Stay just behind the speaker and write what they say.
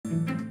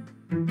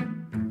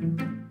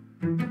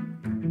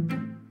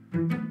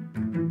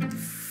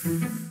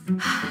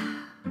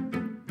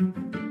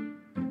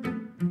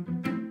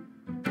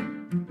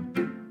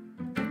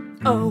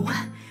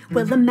Oh,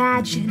 well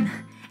imagine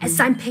as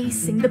I'm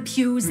pacing the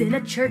pews in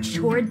a church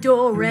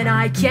corridor, and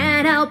I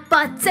can't help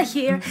but to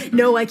hear,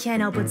 no, I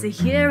can't help but to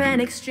hear an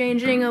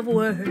exchanging of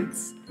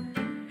words.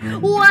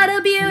 What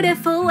a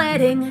beautiful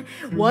wedding,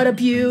 what a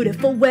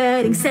beautiful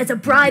wedding, says a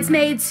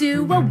bridesmaid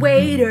to a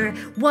waiter.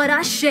 What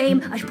a shame,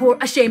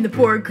 the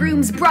poor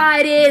groom's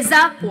bride is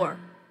a whore.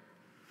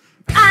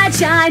 I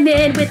chime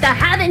in with the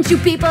haven't you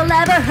people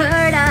ever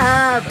heard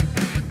of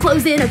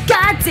closing a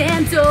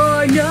goddamn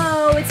door?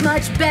 No, it's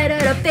much better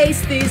to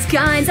face these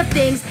kinds of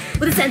things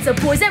with a sense of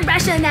poise and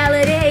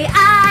rationality.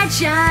 I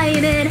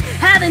chime in,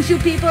 haven't you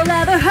people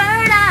ever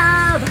heard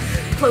of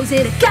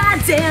closing a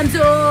goddamn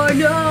door?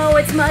 No,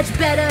 it's much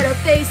better to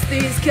face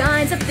these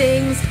kinds of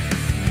things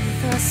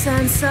with a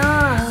sense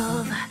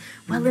of,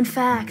 well, in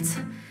fact,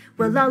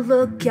 well, I'll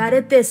look at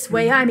it this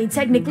way. I mean,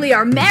 technically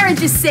our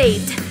marriage is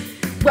saved.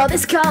 Well,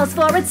 this calls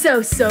for a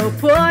toast, so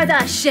pour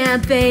the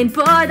champagne,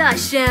 pour the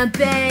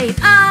champagne.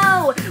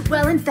 Oh,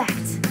 well, in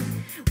fact,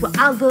 well,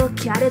 I'll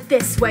look at it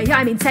this way.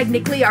 I mean,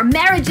 technically our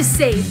marriage is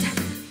saved.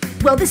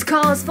 Well, this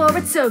calls for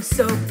a toast,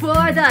 so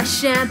pour the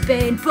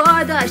champagne,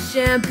 pour the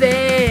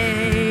champagne.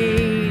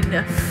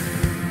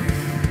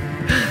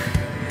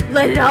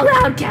 Let it all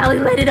out, Callie,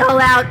 let it all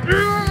out.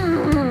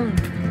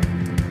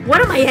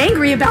 What am I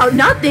angry about?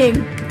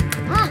 Nothing.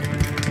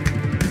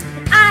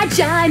 I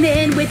chime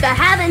in with the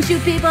haven't you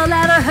people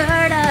ever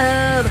heard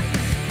of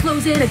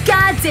closing a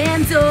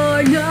goddamn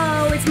door?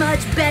 No, it's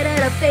much better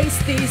to face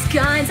these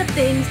kinds of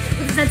things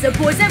with a sense of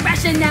poise and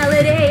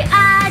rationality.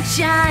 I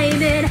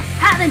chime in,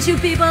 haven't you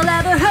people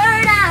ever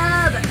heard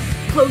of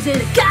closing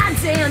a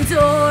goddamn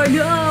door?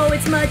 No,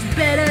 it's much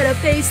better to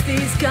face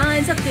these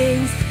kinds of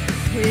things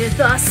with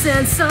a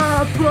sense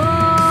of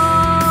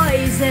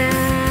poise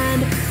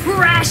and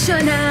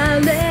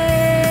rationality.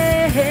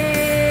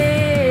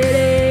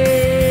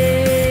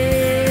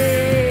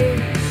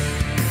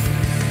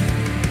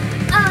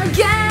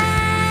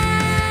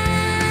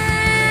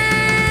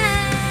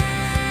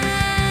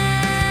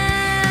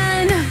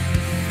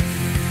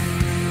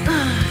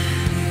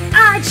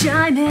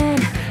 Chime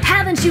in,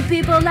 haven't you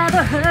people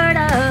ever heard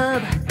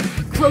of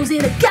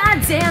closing a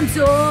goddamn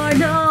door?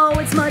 No,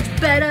 it's much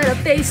better to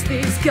face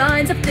these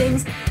kinds of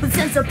things with a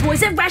sense of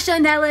poise and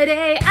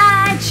rationality.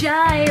 I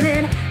chime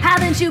in,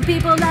 haven't you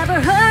people ever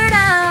heard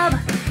of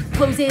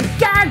closing a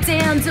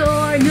goddamn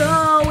door?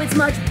 No, it's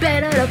much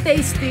better to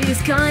face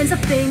these kinds of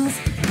things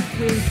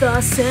with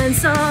a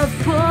sense of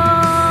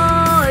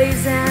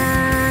poise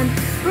and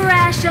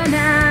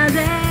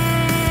rationality.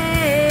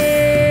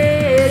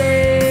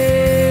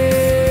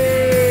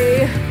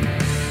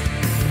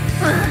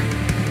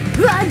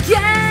 Again,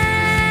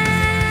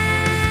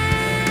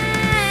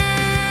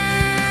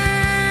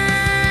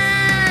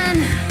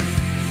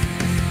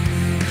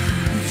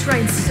 I'm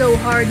trying so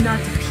hard not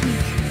to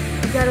peek.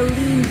 I gotta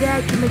lean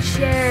back in the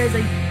chair as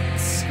I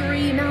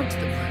scream out to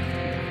the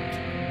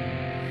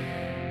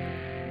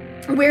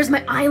world. Where's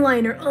my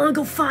eyeliner? Oh,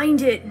 go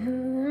find it.